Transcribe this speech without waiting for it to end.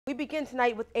We begin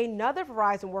tonight with another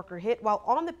Verizon worker hit while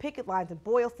on the picket lines in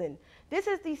Boylston. This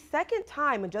is the second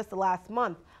time in just the last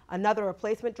month. Another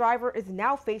replacement driver is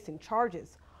now facing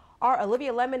charges. Our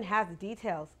Olivia Lemmon has the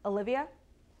details. Olivia?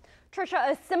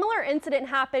 Trisha, a similar incident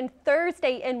happened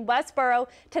Thursday in Westboro.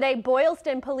 Today,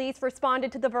 Boylston police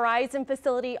responded to the Verizon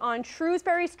facility on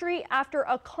Shrewsbury Street after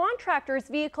a contractor's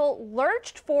vehicle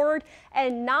lurched forward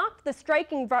and knocked the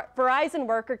striking Verizon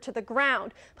worker to the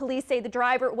ground. Police say the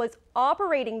driver was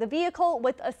operating the vehicle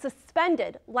with a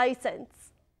suspended license.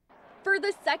 For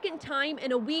the second time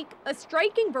in a week, a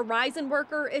striking Verizon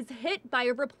worker is hit by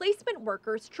a replacement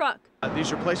worker's truck.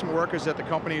 These replacement workers that the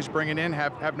company is bringing in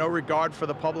have no regard for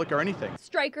the public or anything.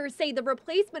 Strikers say the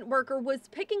replacement worker was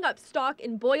picking up stock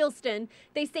in Boylston.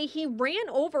 They say he ran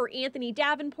over Anthony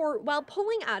Davenport while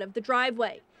pulling out of the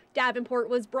driveway. Davenport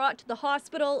was brought to the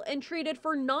hospital and treated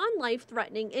for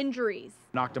non-life-threatening injuries.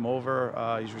 Knocked him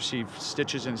over. He's received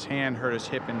stitches in his hand, hurt his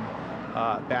hip and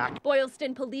back.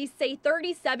 Boylston police say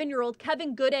 37-year-old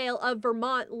Kevin Goodale of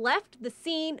Vermont left the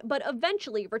scene but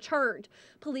eventually returned.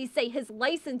 Police say his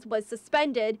license was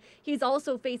suspended. He's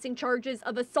also facing charges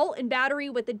of assault and battery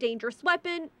with a dangerous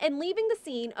weapon and leaving the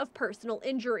scene of personal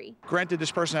injury. Granted,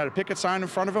 this person had a picket sign in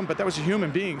front of him, but that was a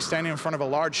human being standing in front of a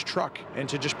large truck, and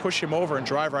to just push him over and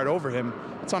drive right over him,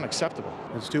 it's unacceptable.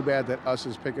 It's too bad that us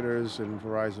as picketers and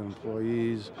Verizon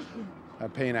employees are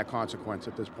paying that consequence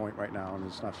at this point right now, and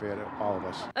it's not fair to all of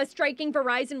us. A striking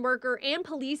Verizon worker and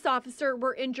police officer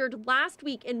were injured last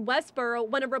week in Westboro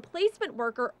when a replacement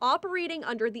worker operating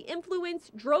under the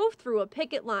influence drove through a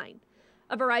picket line.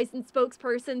 A Verizon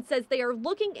spokesperson says they are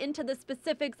looking into the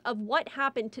specifics of what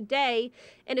happened today.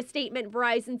 In a statement,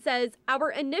 Verizon says,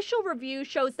 "Our initial review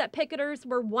shows that picketers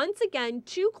were once again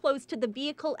too close to the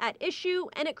vehicle at issue,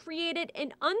 and it created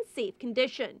an unsafe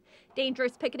condition.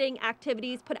 Dangerous picketing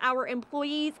activities put our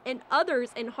employees and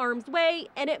others in harm's way,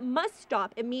 and it must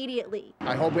stop immediately."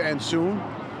 I hope it ends soon.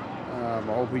 I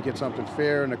hope we get something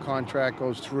fair and the contract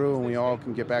goes through and we all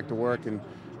can get back to work and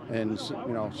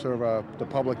serve the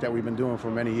public that we've been doing for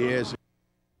many years.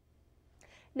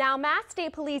 Now, Mass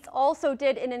State Police also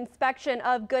did an inspection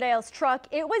of Goodale's truck.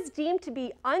 It was deemed to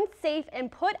be unsafe and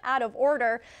put out of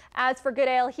order. As for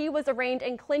Goodale, he was arraigned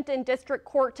in Clinton District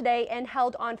Court today and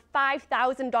held on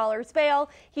 $5,000 bail.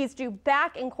 He's due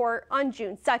back in court on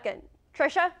June 2nd.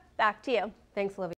 Trisha, back to you. Thanks, Olivia.